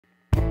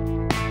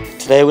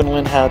Today we're going to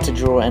learn how to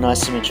draw an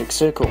isometric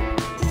circle.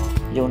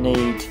 You'll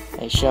need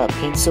a sharp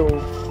pencil,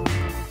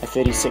 a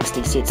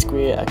 30-60 set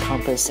square, a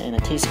compass and a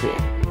T-square.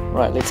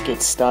 Right, let's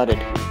get started.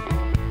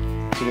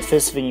 So the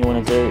first thing you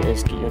want to do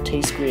is get your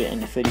T-square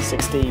and your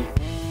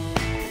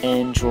 30-60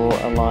 and draw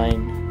a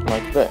line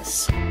like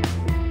this.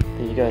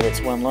 There you go,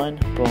 that's one line,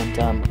 boom,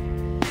 done.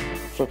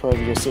 Flip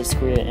over your set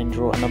square and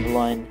draw another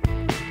line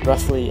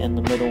roughly in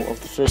the middle of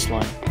the first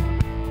line.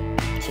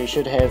 So you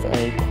should have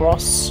a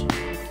cross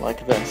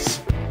like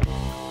this.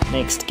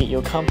 Next, get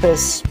your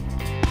compass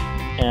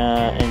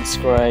and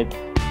scribe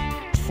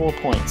 4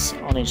 points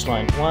on each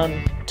line.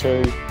 1,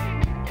 2,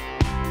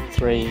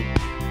 3,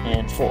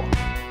 and 4.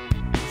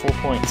 4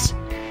 points.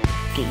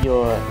 Get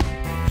your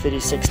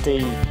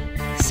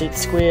 30-60 set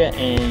square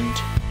and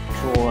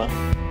draw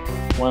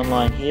one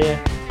line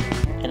here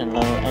and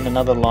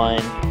another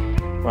line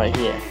right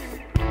here.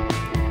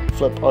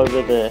 Flip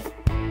over the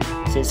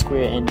set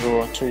square and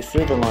draw two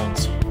further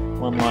lines.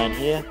 One line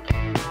here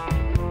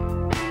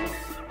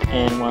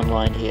and one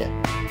line here.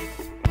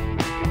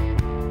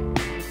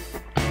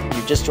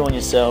 You've just drawn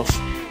yourself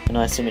an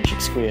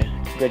isometric square.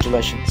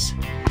 Congratulations.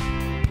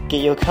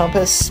 Get your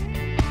compass,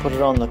 put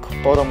it on the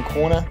bottom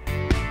corner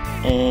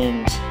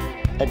and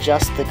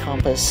adjust the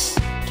compass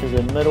to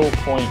the middle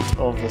point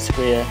of the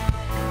square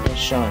as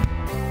shown.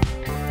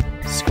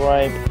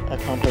 Scribe a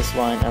compass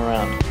line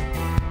around.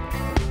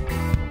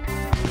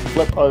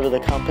 Flip over the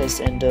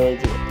compass and do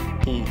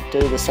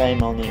the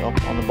same on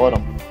the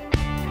bottom.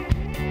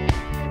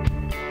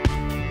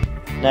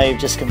 Now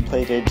you've just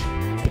completed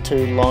the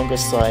two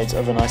longest sides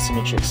of an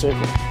isometric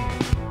circle.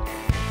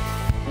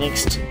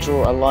 Next,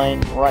 draw a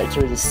line right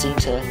through the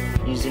center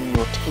using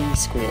your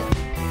T-square.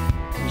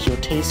 Use your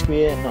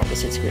T-square, not the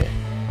set square.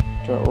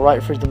 Draw it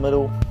right through the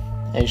middle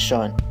as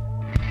shown.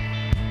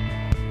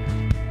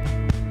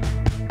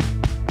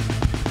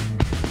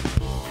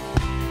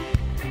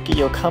 Get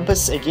your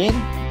compass again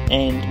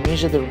and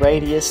measure the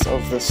radius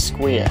of the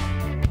square.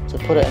 So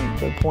put it in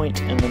the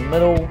point in the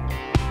middle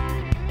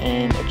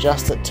and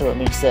adjust it till it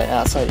meets that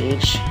outside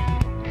edge.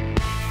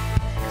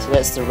 So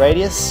that's the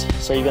radius.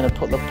 So you're going to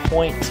put the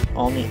point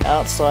on the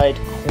outside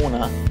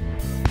corner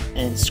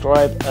and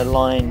scribe a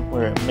line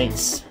where it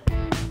meets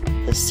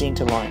the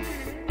center line.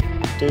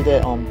 Do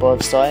that on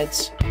both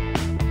sides.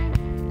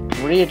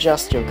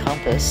 Readjust your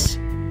compass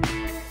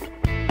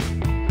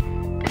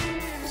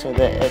so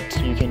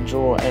that you can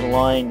draw a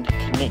line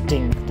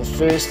connecting the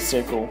first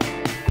circle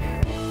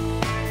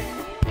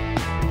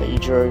that you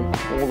drew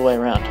all the way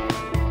around,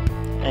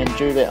 and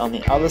do that on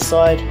the other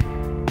side,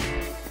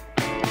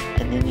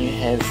 and then you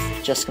have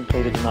just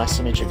completed an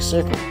isometric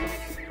circle.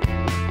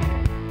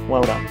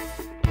 Well done.